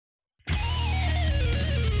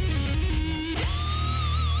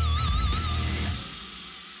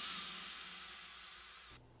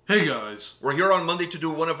Hey guys. We're here on Monday to do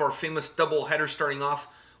one of our famous double headers, starting off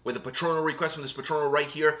with a patronal request from this patronal right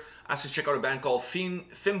here. Asked to check out a band called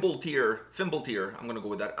Fimbultyr. I'm gonna go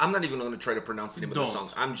with that. I'm not even gonna try to pronounce the name of the song.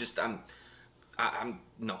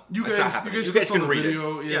 No. You guys can read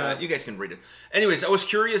it. Yeah, you guys can read it. Anyways, I was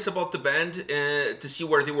curious about the band to see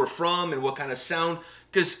where they were from and what kind of sound.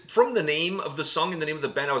 Because from the name of the song and the name of the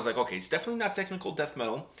band, I was like, okay, it's definitely not technical death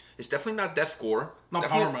metal. It's definitely not deathcore. Not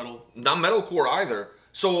power metal. Not metalcore either.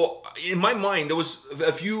 So in my mind, there was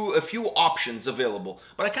a few options available,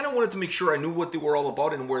 but I kind of wanted to make sure I knew what they were all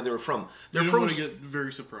about and where they were from. They're from. Want to get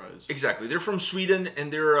very surprised. Exactly, they're from Sweden,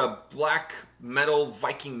 and they're a black metal,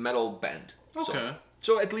 Viking metal band. Okay.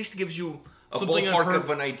 So at least it gives you a Something ballpark of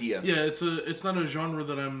an idea. Yeah, it's not a genre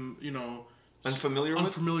that I'm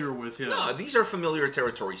unfamiliar with. Yeah. No, these are familiar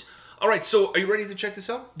territories. All right, so are you ready to check this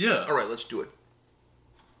out? Yeah. All right, let's do it.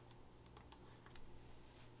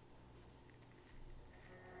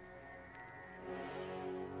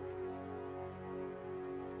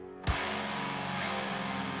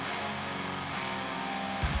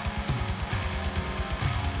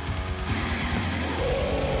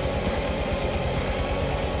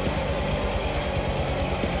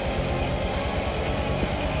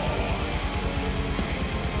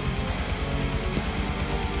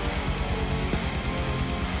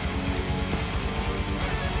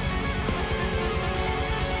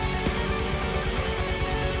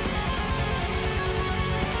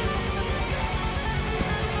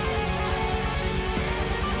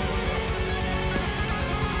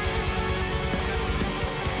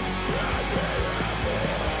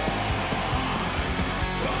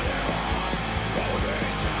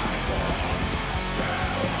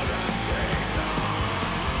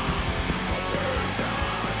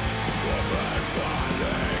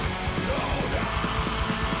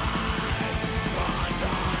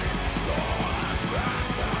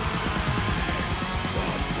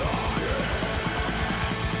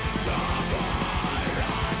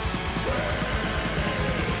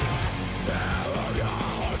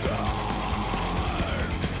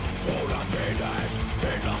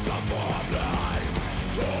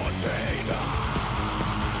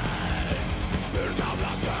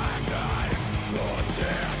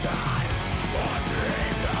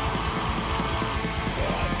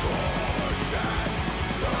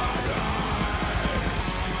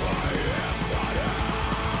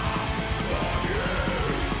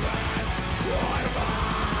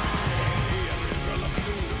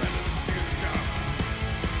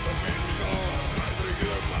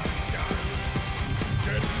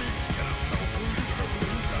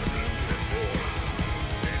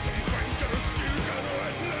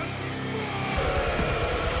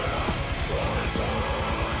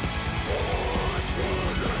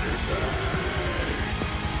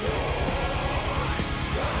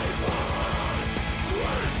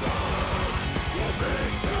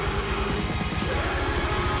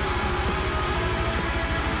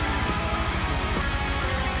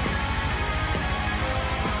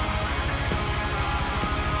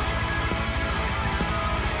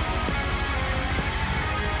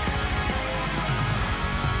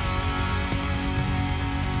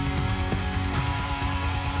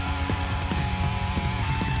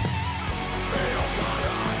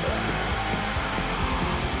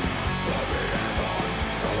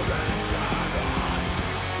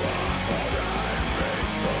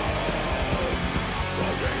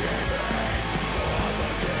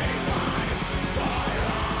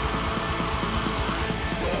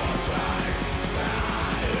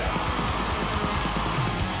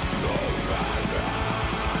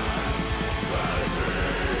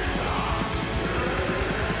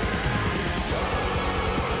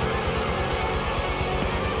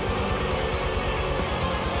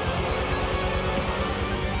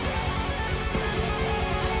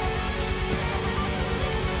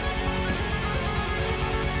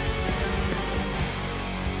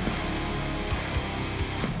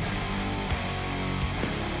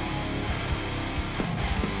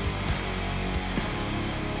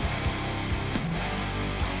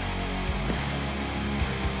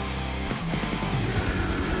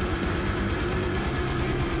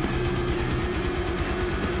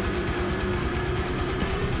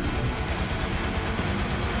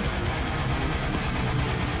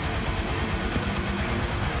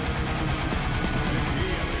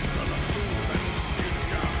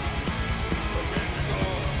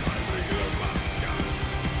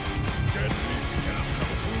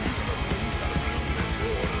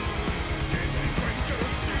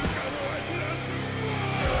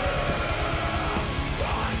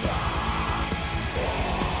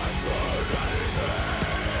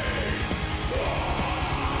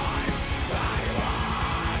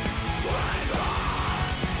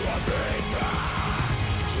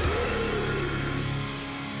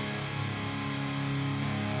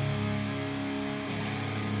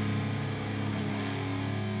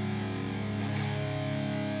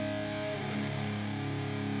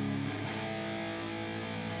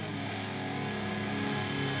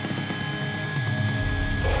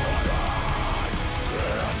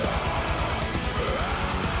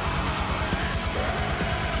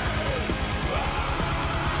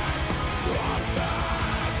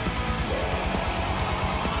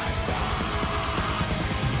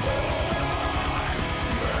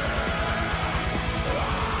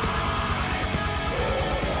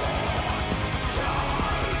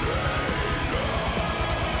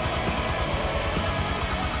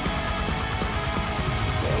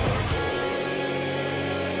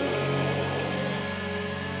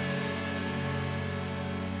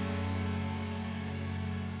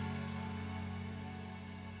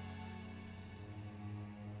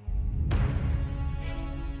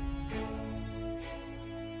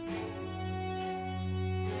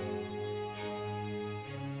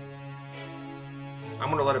 I'm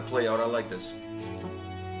gonna let it play out. I like this.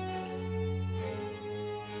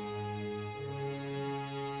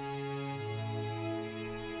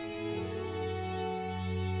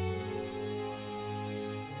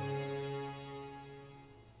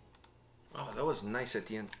 Oh, that was nice at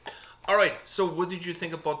the end. All right, so what did you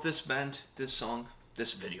think about this band, this song,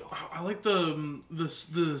 this video? I like the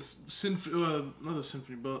symphony, not the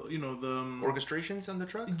symphony, but you know the orchestrations on the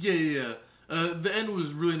track. Yeah. The end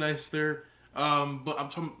was really nice there, but I'm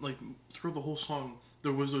talking like throughout the whole song,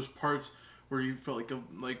 there was those parts where you felt like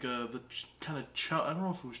the kind of I don't know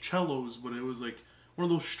if it was cellos, but it was like one of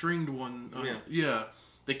those stringed one.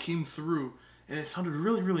 That came through, and it sounded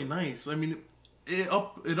really, really nice. I mean, it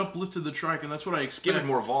uplifted the track, and that's what I expect. Give it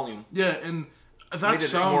more volume. Yeah, and that made it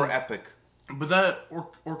sound more epic. But that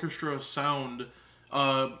orchestra sound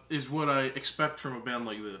is what I expect from a band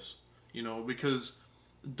like this. You know, because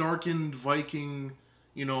darkened Viking,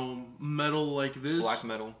 you know, metal like this, black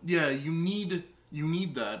metal. Yeah, you need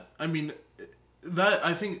that. I mean, that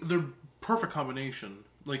I think they're perfect combination,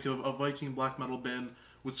 like a Viking black metal band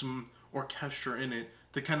with some orchestra in it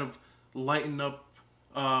to kind of lighten up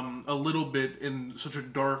a little bit in such a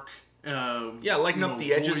dark. Lighten up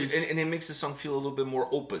the edges, and it makes the song feel a little bit more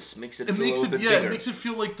opus. Makes it feel a little bit bigger. It makes it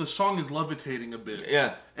feel like the song is levitating a bit.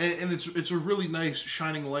 Yeah, and it's a really nice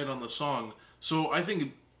shining light on the song. So I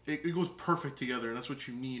think it goes perfect together, and that's what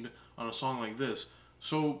you need on a song like this.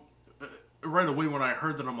 So right away when I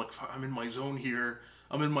heard that, I'm like, I'm in my zone here.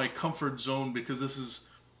 I'm in my comfort zone because this is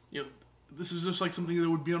just like something that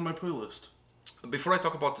would be on my playlist. Before I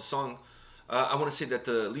talk about the song, I want to say that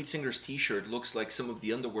the lead singer's t-shirt looks like some of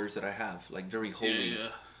the underwears that I have, like very holy. Yeah.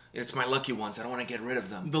 It's my lucky ones. I don't want to get rid of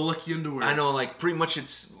them. The lucky underwear. I know, like pretty much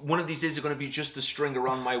it's one of these days are going to be just the string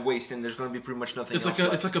around my waist, and there's going to be pretty much nothing else.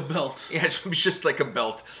 It's like a belt. Yeah, it's going to be just like a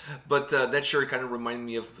belt. But that shirt kind of reminded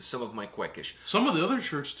me of some of my Quackish. Some of the other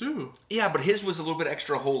shirts too. Yeah, but his was a little bit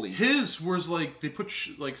extra holy. His was like they put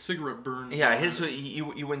like cigarette burns. Yeah, his he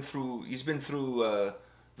went through. He's been through.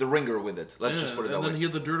 The ringer with it. Let's just put it that way. And then he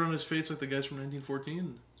had the dirt on his face like the guys from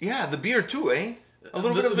 1914. Yeah, the beard too, eh? A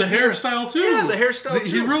little bit of the hairstyle too. Yeah, the hairstyle too.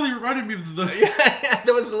 He really reminded me of the. Yeah,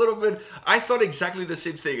 that was a little bit. I thought exactly the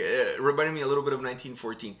same thing. Reminded me a little bit of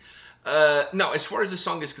 1914. Now, as far as the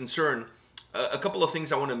song is concerned, a couple of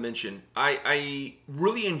things I want to mention. I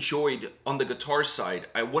really enjoyed on the guitar side.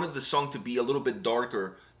 I wanted the song to be a little bit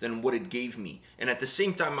darker than what it gave me, and at the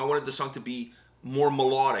same time, I wanted the song to be more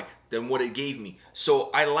melodic than what it gave me. So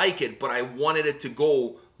I like it, but I wanted it to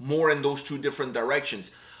go more in those two different directions.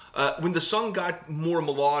 When the song got more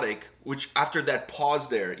melodic, which after that pause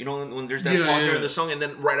there, you know, when there's that pause there in the song, and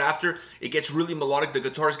then right after it gets really melodic, the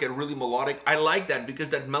guitars get really melodic. I like that because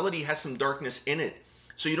that melody has some darkness in it.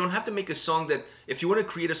 So you don't have to make a song that, if you want to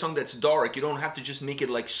create a song that's dark, you don't have to just make it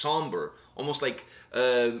like somber, almost like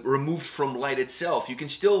removed from light itself. You can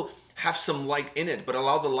still have some light in it, but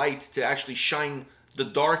allow the light to actually shine the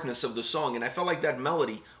darkness of the song. And I felt like that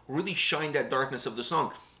melody really shined that darkness of the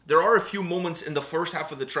song. There are a few moments in the first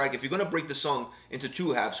half of the track, if you're going to break the song into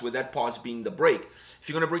two halves, with that pause being the break, if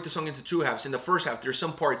you're going to break the song into two halves, in the first half, there's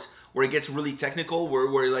some parts where it gets really technical,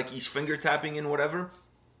 where like he's finger tapping and whatever.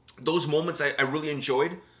 Those moments I really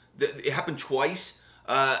enjoyed. It happened twice.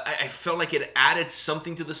 I felt like it added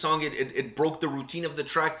something to the song. It broke the routine of the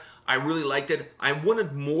track. I really liked it. I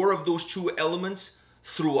wanted more of those two elements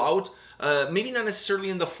throughout. Maybe not necessarily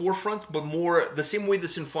in the forefront, but more the same way the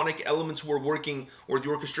symphonic elements were working, or the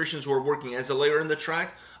orchestrations were working as a layer in the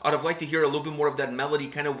track. I'd have liked to hear a little bit more of that melody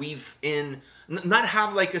kind of weave in. Not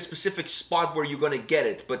have like a specific spot where you're going to get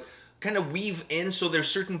it, but kind of weave in, so there's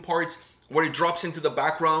certain parts where it drops into the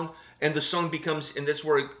background and the song becomes, and that's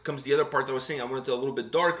where it comes the other part that I was saying, I wanted it a little bit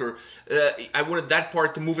darker. I wanted that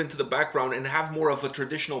part to move into the background and have more of a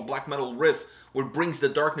traditional black metal riff where it brings the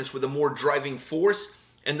darkness with a more driving force,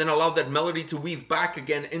 and then allow that melody to weave back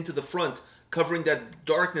again into the front, covering that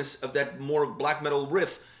darkness of that more black metal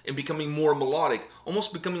riff and becoming more melodic,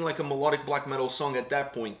 almost becoming like a melodic black metal song at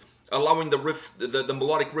that point, allowing the riff, the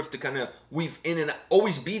melodic riff to kind of weave in and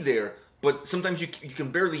always be there, but sometimes you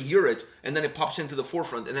can barely hear it, and then it pops into the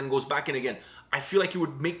forefront, and then goes back in again. I feel like it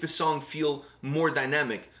would make the song feel more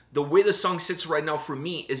dynamic. The way the song sits right now for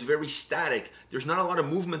me is very static. There's not a lot of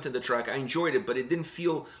movement in the track. I enjoyed it, but it didn't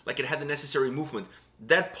feel like it had the necessary movement.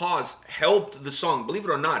 That pause helped the song. Believe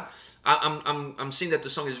it or not, I'm saying that the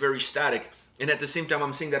song is very static, and at the same time,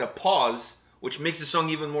 I'm saying that a pause, which makes the song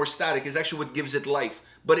even more static, is actually what gives it life.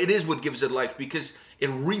 But it is what gives it life because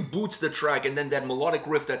it reboots the track, and then that melodic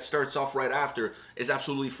riff that starts off right after is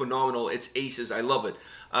absolutely phenomenal. It's aces. I love it.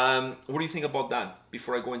 What do you think about that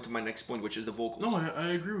before I go into my next point, which is the vocals? No, I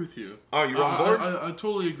agree with you. Oh, you're on board? I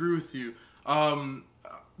totally agree with you.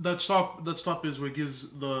 that stop is what gives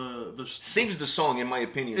the saves the song, in my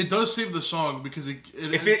opinion. It does save the song because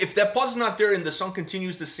if that pause is not there and the song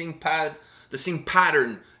continues the same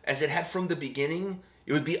pattern as it had from the beginning,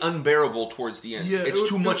 it would be unbearable towards the end. Yeah, it's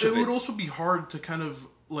too much of it. It would also be hard to kind of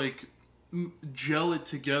like gel it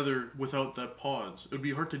together without that pause. It would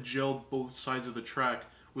be hard to gel both sides of the track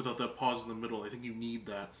without that pause in the middle. I think you need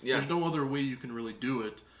that. Yeah. There's no other way you can really do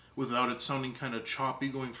it without it sounding kind of choppy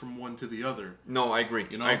going from one to the other. No, I agree.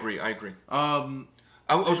 You know? I agree.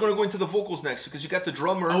 I was going to go into the vocals next because you got the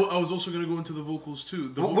drummer. I was also going to go into the vocals too.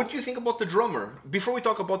 What do you think about the drummer? Before we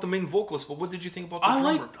talk about the main vocalist, but what did you think about the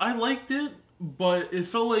drummer? I liked it, but it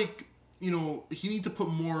felt like, he needed to put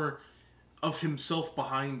more of himself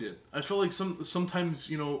behind it. I felt like sometimes,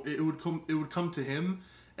 it would come to him,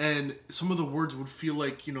 and some of the words would feel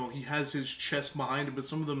like, he has his chest behind it, but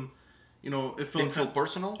some of them, it felt... Didn't feel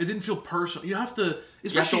personal? It didn't feel personal. You have to... You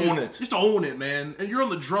have to own it. You have to own it, man. And you're on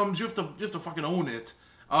the drums, you have to fucking own it.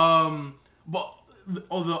 But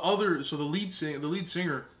the lead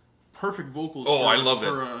singer, perfect vocals. I love it.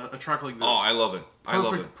 For a track like this. Oh, I love it. I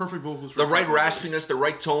love it. Perfect vocals. The right raspiness, the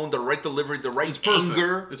right tone, the right delivery, the right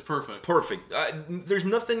anger. It's perfect. Perfect. There's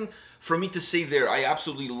nothing for me to say there. I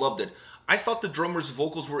absolutely loved it. I thought the drummer's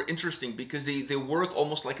vocals were interesting because they work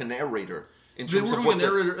almost like a narrator. They work like a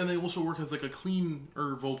narrator, and they also work as like a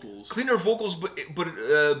cleaner vocals. Cleaner vocals,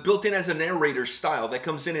 but built in as a narrator style that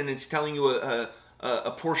comes in and it's telling you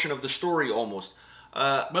a portion of the story almost.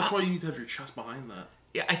 That's why you need to have your chest behind that.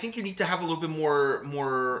 Yeah, I think you need to have a little bit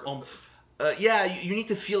more oomph. You need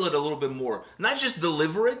to feel it a little bit more. Not just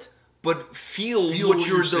deliver it, but feel what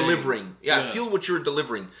you're delivering. Yeah, feel what you're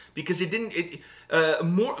delivering. Because it didn't...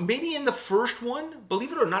 maybe in the first one,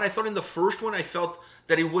 believe it or not, I thought in the first one, I felt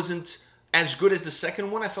that it wasn't as good as the second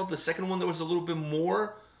one. I felt the second one, there was a little bit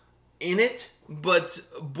more in it. But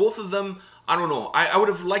both of them, I don't know. I would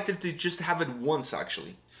have liked it to just have it once,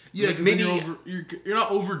 actually. Yeah, because maybe you're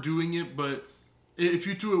not overdoing it, but if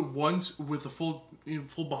you do it once with the full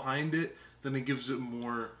behind it, then it gives it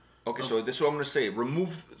more. Okay, so this is what I'm going to say.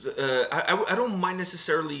 Remove. I don't mind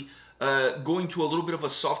necessarily going to a little bit of a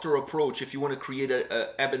softer approach if you want to create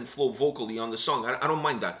a ebb and flow vocally on the song. I don't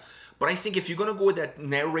mind that. But I think if you're going to go with that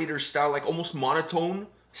narrator style, like almost monotone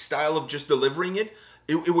style of just delivering it,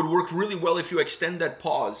 it would work really well if you extend that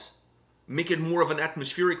pause, make it more of an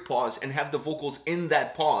atmospheric pause, and have the vocals in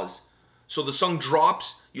that pause. So the song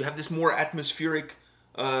drops, you have this more atmospheric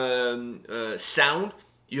sound.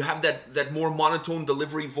 You have that more monotone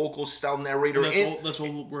delivery vocal style narrator. That's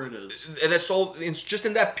all where it is. That's all. It's just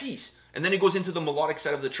in that piece, and then it goes into the melodic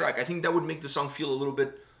side of the track. I think that would make the song feel a little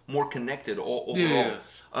bit more connected overall.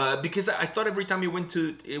 Yeah. Because I thought every time it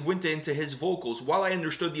went into his vocals, while I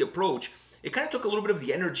understood the approach, it kind of took a little bit of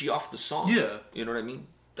the energy off the song. Yeah. You know what I mean?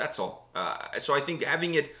 That's all. So I think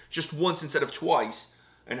having it just once instead of twice,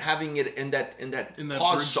 and having it in that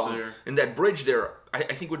pause song, in that bridge there, I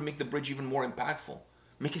think would make the bridge even more impactful.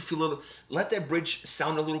 Make it feel let that bridge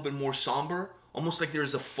sound a little bit more somber, almost like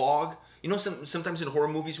there's a fog. Sometimes in horror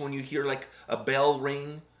movies when you hear like a bell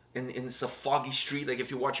ring and it's a foggy street, like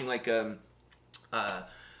if you're watching like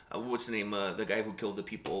what's the name? The guy who killed the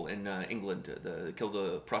people in England, killed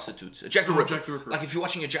the prostitutes, Jack the Ripper. Jack the Ripper. Like if you're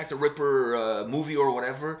watching a Jack the Ripper movie or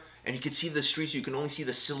whatever, and you can see the streets, you can only see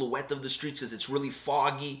the silhouette of the streets because it's really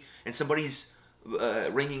foggy, and somebody's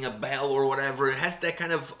ringing a bell or whatever. It has that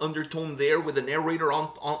kind of undertone there with the narrator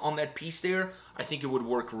on that piece there. I think it would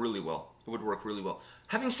work really well. It would work really well.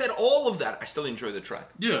 Having said all of that, I still enjoy the track.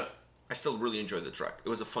 Yeah. I still really enjoy the track. It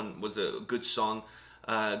was a good song,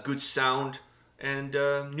 good sound, and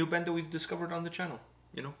new band that we've discovered on the channel.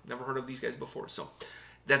 Never heard of these guys before. So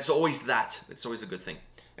that's always that. It's always a good thing.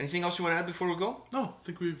 Anything else you want to add before we go? No,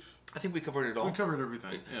 I think we covered it all. We covered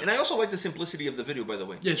everything. Yeah. And I also like the simplicity of the video, by the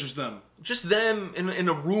way. Yeah, it's just them. Just them in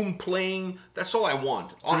a room playing. That's all I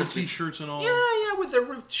want, honestly. T-shirts and all. Yeah, with their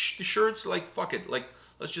shirts. Like, fuck it. Like,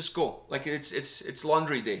 let's just go. Like, it's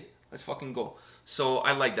laundry day. Let's fucking go. So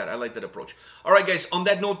I like that. I like that approach. All right, guys. On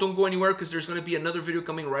that note, don't go anywhere because there's going to be another video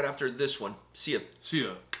coming right after this one. See ya. See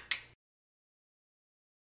ya.